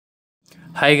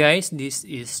Hi guys, this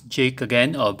is Jake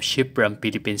again of Ship from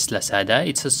Philippines Lazada.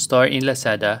 It's a store in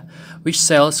Lazada which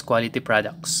sells quality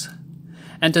products.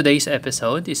 And today's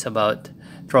episode is about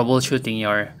troubleshooting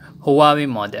your Huawei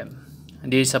modem.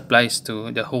 This applies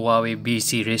to the Huawei B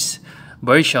Series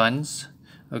versions,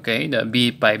 okay, the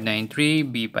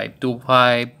B593,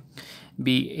 B525,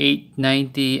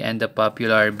 B890, and the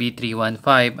popular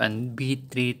B315 and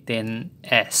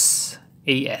B310S,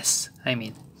 AS, I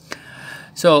mean.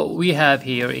 So we have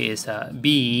here is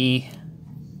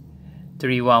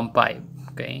B315.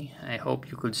 Okay, I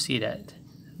hope you could see that.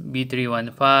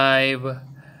 B315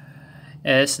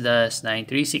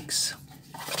 S-936.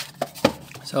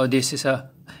 So this is a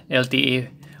LTE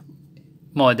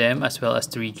modem as well as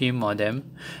 3G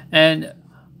modem. And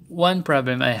one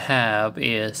problem I have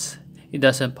is it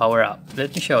doesn't power up.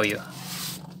 Let me show you.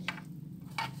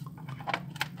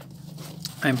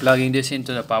 I'm plugging this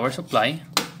into the power supply.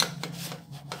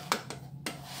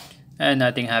 And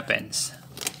nothing happens.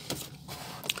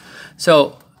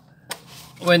 So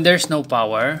when there's no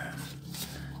power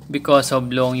because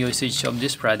of long usage of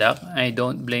this product, I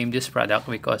don't blame this product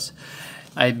because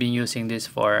I've been using this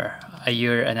for a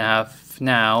year and a half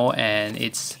now, and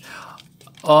it's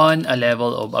on a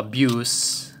level of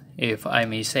abuse, if I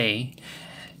may say.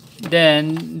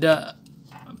 Then the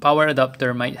power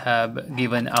adapter might have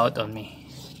given out on me,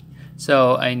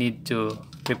 so I need to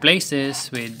replace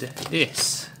this with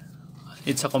this.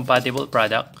 It's a compatible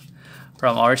product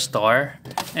from our store,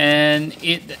 and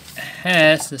it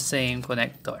has the same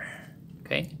connector.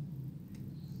 Okay,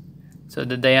 so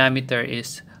the diameter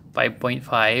is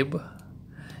 5.5,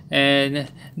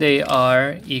 and they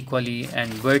are equally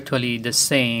and virtually the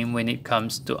same when it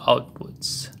comes to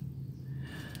outputs.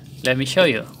 Let me show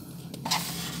you.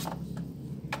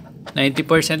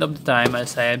 90% of the time,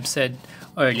 as I have said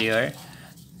earlier,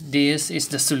 this is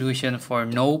the solution for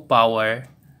no power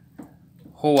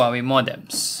Huawei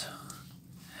modems,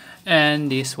 and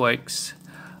this works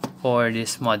for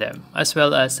this modem as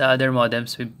well as other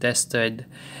modems we've tested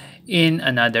in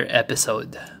another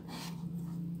episode.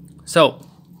 So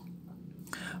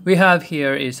we have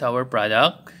here is our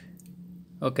product,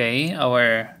 okay,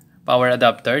 our power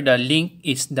adapter. The link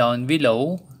is down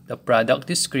below the product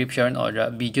description or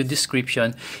the video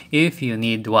description if you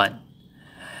need one.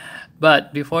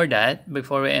 But before that,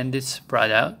 before we end this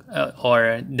product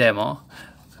or demo,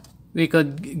 we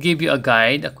could give you a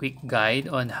guide, a quick guide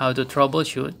on how to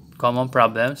troubleshoot common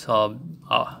problems of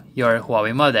your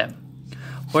Huawei modem.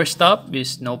 First up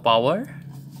is no power.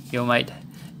 You might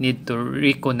need to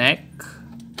reconnect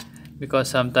because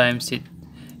sometimes it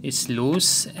is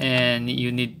loose and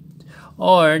you need,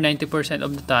 or 90%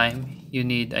 of the time, you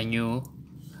need a new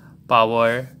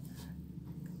power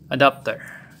adapter,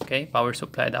 okay, power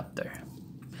supply adapter.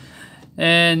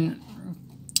 And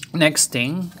next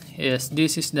thing is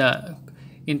this is the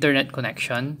internet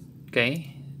connection.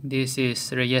 Okay, this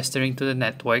is registering to the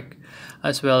network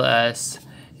as well as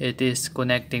it is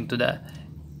connecting to the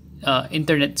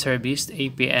internet service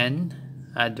APN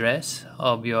address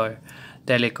of your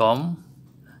telecom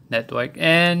network.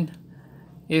 And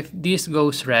if this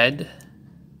goes red,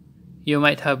 you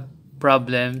might have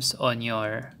problems on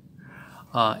your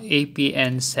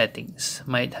APN settings.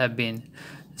 Might have been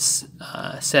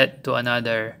set to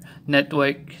another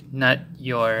network, not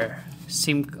your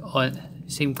SIM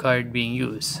card being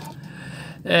used.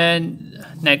 And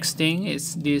next thing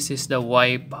is this is the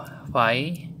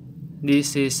Wi-Fi.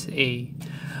 This is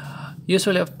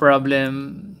usually a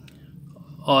problem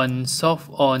on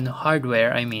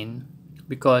hardware, I mean,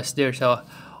 because there's a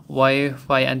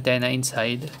Wi-Fi antenna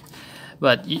inside,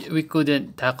 but we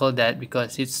couldn't tackle that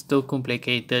because it's too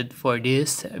complicated for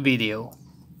this video.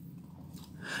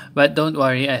 But don't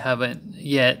worry, I haven't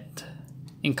yet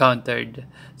encountered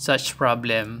such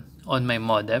problem on my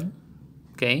modem.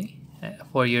 Okay,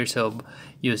 4 years of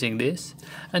using this.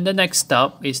 And the next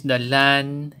step is the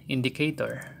LAN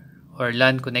indicator or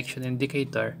LAN connection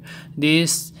indicator.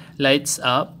 This lights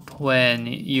up when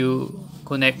you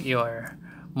connect your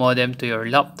modem to your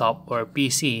laptop or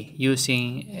PC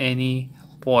using any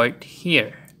port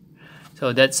here.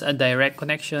 So that's a direct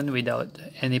connection without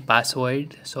any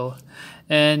password, so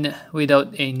and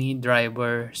without any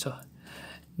drivers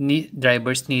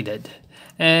needed.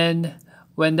 And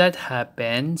when that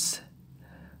happens,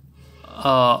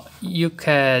 you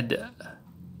could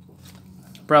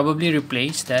probably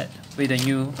replace that with a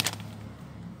new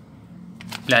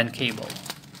LAN cable.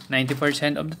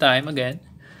 90% of the time, again,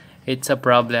 it's a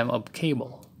problem of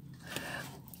cable.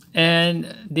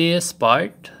 And this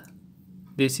part,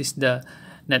 this is the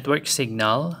network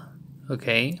signal.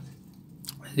 Okay,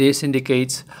 this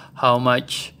indicates how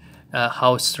much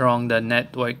how strong the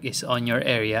network is on your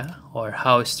area, or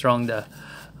how strong the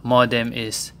modem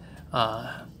is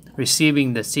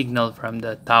receiving the signal from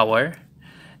the tower.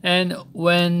 And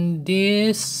when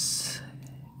this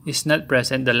is not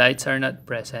present, the lights are not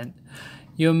present,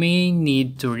 you may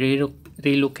need to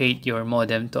relocate your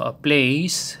modem to a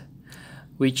place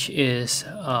which is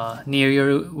near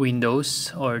your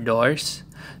windows or doors,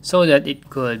 so that it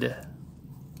could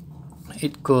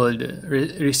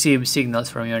receive signals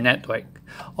from your network.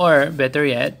 Or better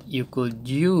yet, you could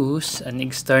use an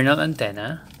external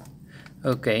antenna.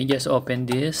 Okay, just open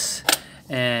this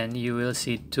and you will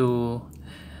see two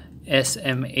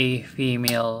SMA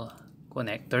female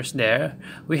connectors there.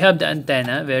 We have the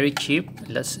antenna, very cheap,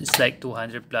 it's like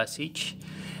 200 plus each,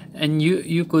 and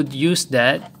you could use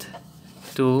that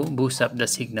to boost up the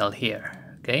signal here.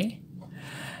 Okay,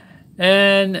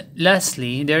 and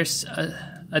lastly, there's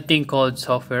a thing called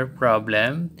software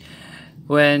problem.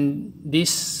 When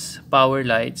this power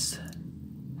lights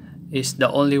is the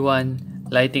only one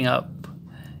lighting up,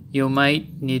 you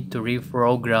might need to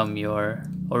reprogram or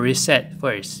reset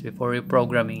first before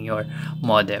reprogramming your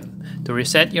modem. To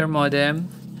reset your modem,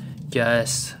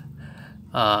 just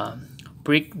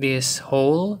prick this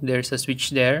hole. There's a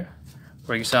switch there.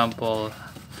 For example,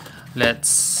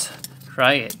 let's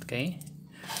try it. Okay,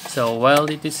 so while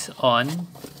it is on,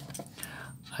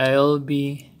 I'll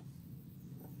be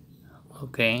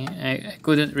okay. I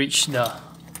couldn't reach the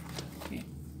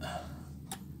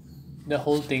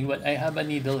whole thing, but I have a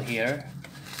needle here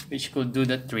which could do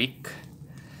the trick,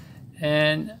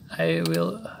 and I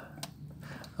will.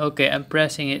 Okay, I'm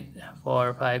pressing it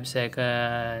for 5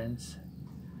 seconds.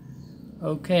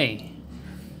 Okay,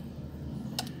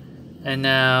 and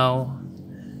now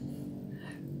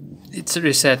it's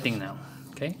resetting now.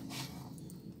 Okay,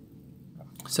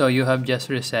 so you have just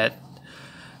resetted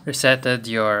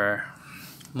your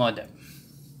modem.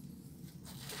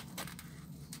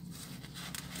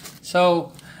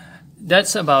 So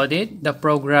that's about it. The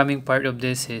programming part of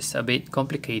this is a bit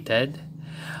complicated,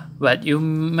 but you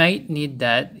might need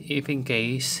that if in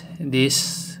case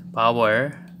this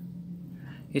power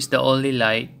is the only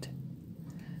light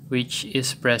which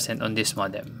is present on this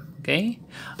modem. Okay,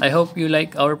 I hope you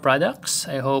like our products.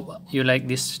 I hope you like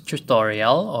this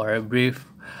tutorial or a brief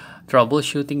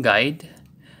troubleshooting guide.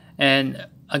 And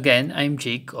again, I'm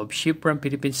Jake of Ship from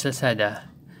Philippines Lazada.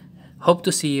 Hope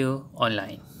to see you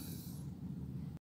online.